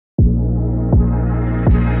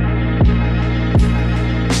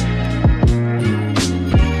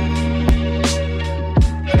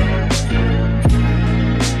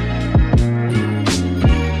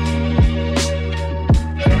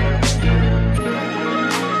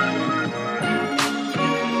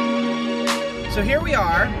So here we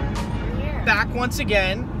are, back once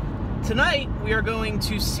again. Tonight we are going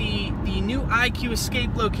to see the new IQ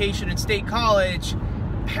Escape location in State College.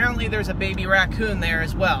 Apparently there's a baby raccoon there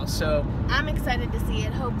as well, so... I'm excited to see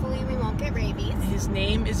it. Hopefully we won't get rabies. His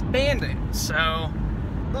name is Bandit, so...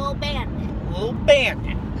 Little Bandit. Little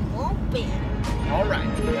Bandit. Little Bandit. All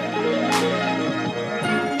right.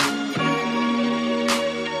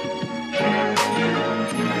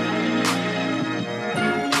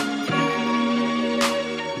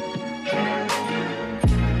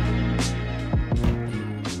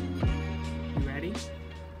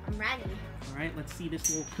 Alright, let's see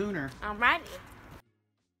this little cooner. I'm ready.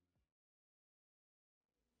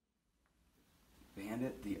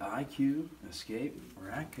 Bandit, the IQ Escape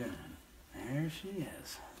Racoon. There she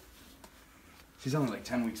is. She's only like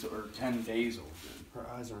 10 weeks or 10 days old. Her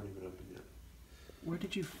eyes aren't even open yet. Where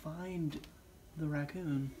did you find the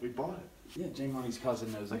raccoon? We bought it. Yeah, J Money's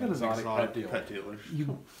cousin knows I an got an exotic pet dealer.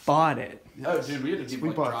 You bought it. Yes. Oh, dude, we had to get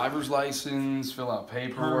like, driver's license, fill out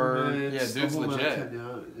paperwork. Permits, Yeah, dude's legit.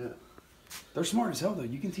 Yeah. They're smart as hell, though.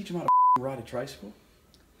 You can teach them how to ride a tricycle.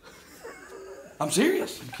 I'm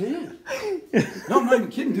serious. You can. No, I'm not even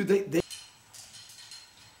kidding, dude. They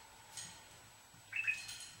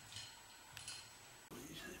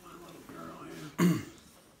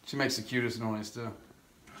She makes the cutest noise, too.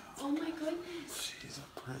 Oh my goodness. She's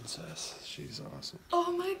a princess. She's awesome.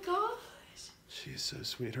 Oh my gosh. She's so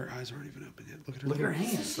sweet. Her eyes aren't even open yet. Look at her. Look at her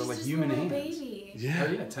hands. They're like human hands. Baby. Yeah.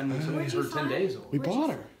 Oh, yeah, 10 weeks old. Where'd He's you her 10 find- days old. We bought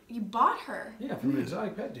her. You bought her? Yeah, from an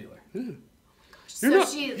exotic pet dealer. Yeah. So You're not,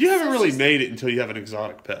 she, you haven't so really she's- made it until you have an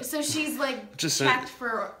exotic pet. So she's like Just checked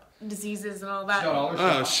for diseases and all that.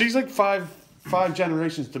 Oh, she's like five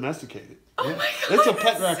generations domesticated. Oh Yeah. my god. It's a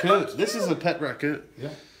pet that's raccoon. So This is a pet raccoon. Yeah.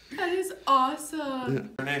 That is awesome. Yeah.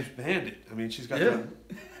 Her name's Bandit. I mean, she's got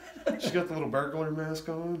she's got the little burglar mask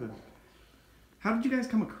on. And... How did you guys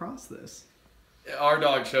come across this? Our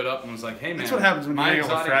dog showed up and was like, "Hey man, That's what happens when you hang out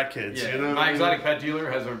with frat kids. Yeah, you know, my exotic pet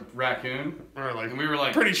dealer has a raccoon." Or like, And we were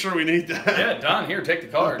like, pretty sure we need that. "Yeah, done. Here, take the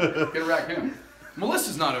card. Get a raccoon."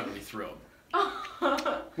 Melissa's not overly thrilled.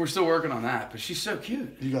 We're still working on that, but she's so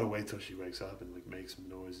cute. You gotta wait till she wakes up and like makes some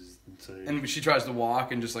noises insane. And she tries to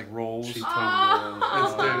walk and just like rolls. She It's,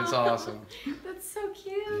 tumbles. dude, it's awesome. That's so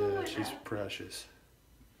cute. Yeah, she's precious.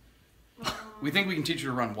 We think we can teach her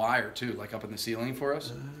to run wire too, like up in the ceiling for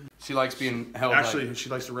us. She likes being held. Actually, like, she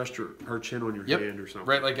likes to rest her chin on your yep, hand or something.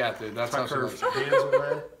 right like that, dude. That's Tuck how her she likes it. hands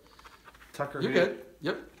away. Tuck her You're hand. good.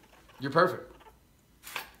 Yep. You're perfect.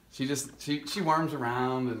 She just she worms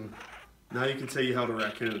around and Now you can say you held a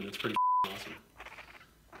raccoon. That's pretty awesome.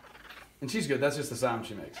 she's good. That's just the sound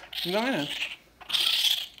she makes. No, I know.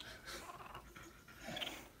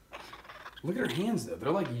 Look at her hands though.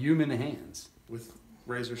 They're like human hands. With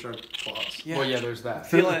razor sharp claws. Well, yeah, there's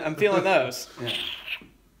that. I'm feeling those. Yeah.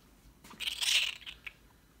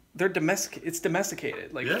 They're it's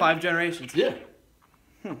domesticated, like Yeah. 5 generations. Yeah.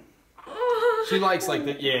 She likes like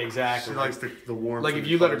the exactly. She likes the warmth. like and if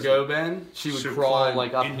you let her fuzzy. go, Ben, she would She'll crawl climb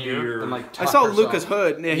like up into here your- and like. I tuck saw herself. Lucas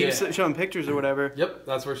Hood. Yeah, he was Yeah. showing pictures or whatever. Yep,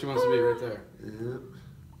 that's where she wants to be, right there. Yeah.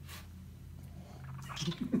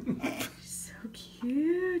 So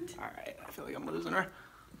cute. All right, I feel like I'm losing her.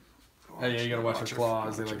 Oh yeah, you gotta watch her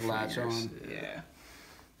claws. They like latch on. Yeah.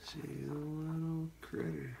 She's a little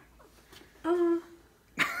critter.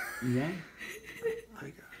 Yeah. I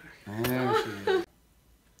got her. There she is.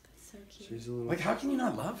 That's so cute. She's a little. Like, how can you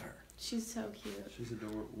not love her? She's so cute. She's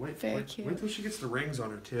adorable. Wait Very cute. till she gets the rings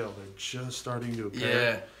on her tail. They're just starting to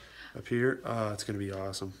appear. Appear. Oh, it's gonna be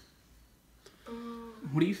awesome.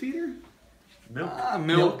 What do you feed her? Milk.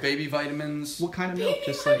 Milk, baby vitamins. What kind of milk?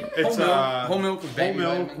 Just like It's whole milk with baby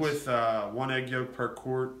whole milk vitamins. with 1 egg yolk per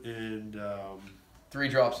quart and 3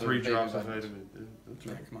 drops of 3 baby drops of vitamins. vitamin. Yeah, that's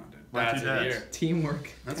Yeah, right. come on, dude. My That's two it dads. here. teamwork.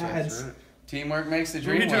 That's right, That's right. Teamwork makes the We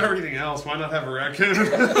dream can do work. everything else. Why not have a raccoon?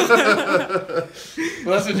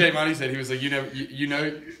 Well, that's what Jay Money said. He was like, you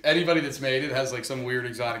know, anybody that's made it has like some weird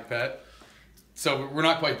exotic pet. So we're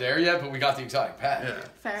not quite there yet, but we got the exotic pet. Yeah.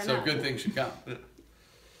 Fair So enough. good things should come.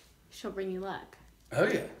 She'll bring you luck. Oh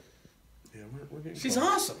yeah, Yeah, we're getting she's close.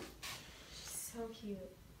 awesome. So cute.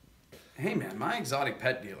 Hey man, my exotic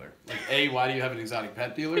pet dealer. Like, why do you have an exotic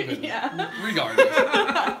pet dealer? But Yeah.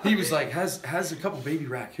 regardless, he was like, has a couple baby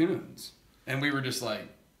raccoons, and we were just like,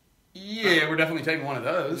 yeah, we're definitely taking one of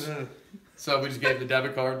those. Yeah. So we just gave the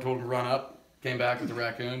debit card, told him to run up, came back with the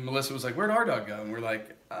raccoon. Melissa was like, "Where'd our dog go?" And we're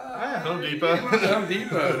like, Home Depot. we went to Home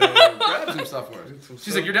Depot to grab some stuff for us.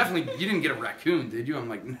 She's like, you didn't get a raccoon, did you? I'm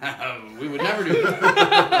like, no, we would never do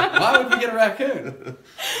that. Why would we get a raccoon?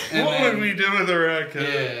 And What would we do with a raccoon?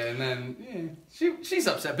 Yeah, and then she's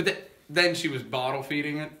upset. But then she was bottle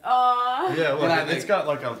feeding it. Yeah, look, And I it's think- got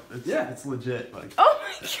like a. Yeah. It's legit. Like. Oh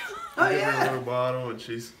my god. Oh, Give her yeah. a little bottle and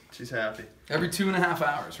she's happy. Every 2.5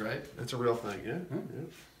 hours, right? That's a real thing,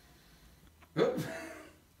 yeah. Oh.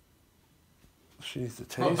 She needs to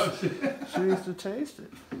taste it. She needs to taste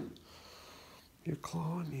it. You're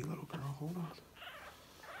clawing me, little girl. Hold on.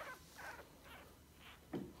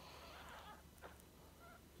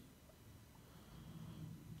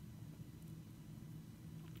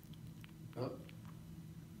 Oh.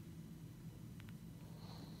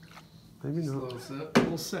 Maybe Just a not. little sip. A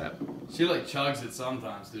little sip. She like chugs it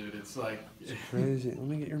sometimes, dude. It's like Crazy. Let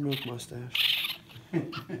me get your milk mustache.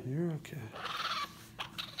 You're okay.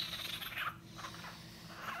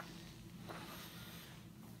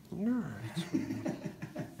 All right.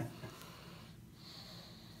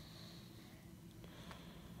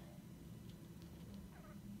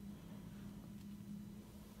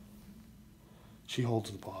 She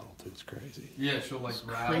holds the bottle too. It's crazy. yeah, she'll like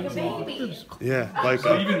grab Like a the bottle. baby. Yeah, like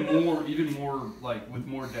So even more like with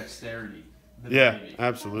more dexterity than yeah, a baby.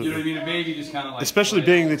 absolutely. You know what I mean? A baby just kind of like Especially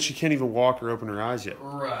flails. being that she can't even walk or open her eyes yet.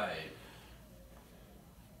 Right.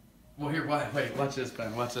 Well, here, wait, watch this,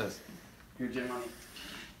 Ben. Watch this. Here, J Money.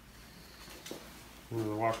 Let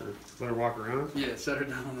her walk around. Yeah, set her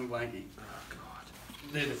down on the blankie. Oh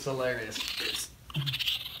God, dude, it's hilarious.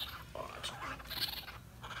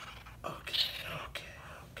 Okay.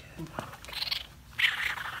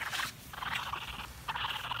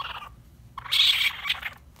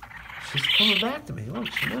 She's coming back to me. Look,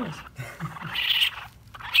 she knows.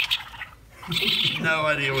 No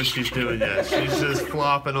idea what she's doing yet. She's just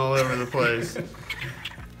flopping all over the place.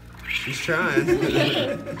 She's trying.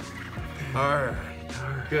 All right.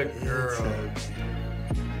 Good girl.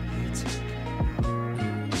 It's okay.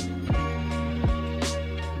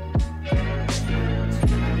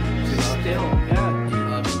 She's still, yeah.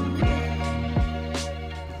 Love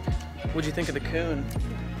What'd you think of the coon?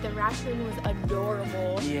 The raccoon was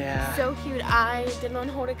adorable. Yeah. So cute. I didn't want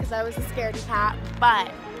to hold it because I was a scaredy cat,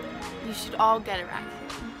 but you should all get a raccoon.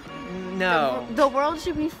 No. The world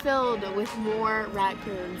should be filled with more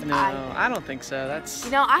raccoons. No, I don't think so. That's.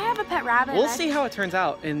 You know, I have a pet rabbit. We'll and see how it turns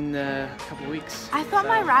out in a couple weeks. I thought So-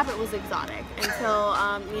 my rabbit was exotic until,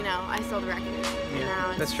 you know, I saw the raccoon. And now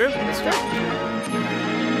it's That's true. That's true.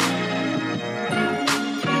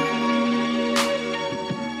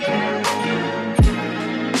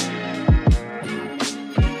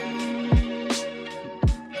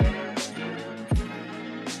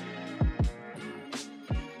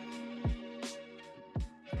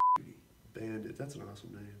 Bandit. That's an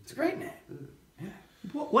awesome name. It's a great name.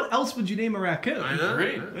 What else would you name a raccoon? I know.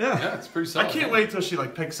 Great. Yeah. Yeah, it's pretty I solid. can't wait till she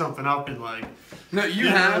like picks something up and like No, you You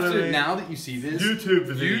know have what I to mean? now that you see this. YouTube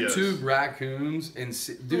the videos. YouTube raccoons and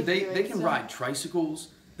dude, they can ride tricycles.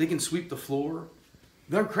 They can sweep the floor.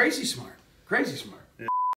 They're crazy smart. Crazy smart.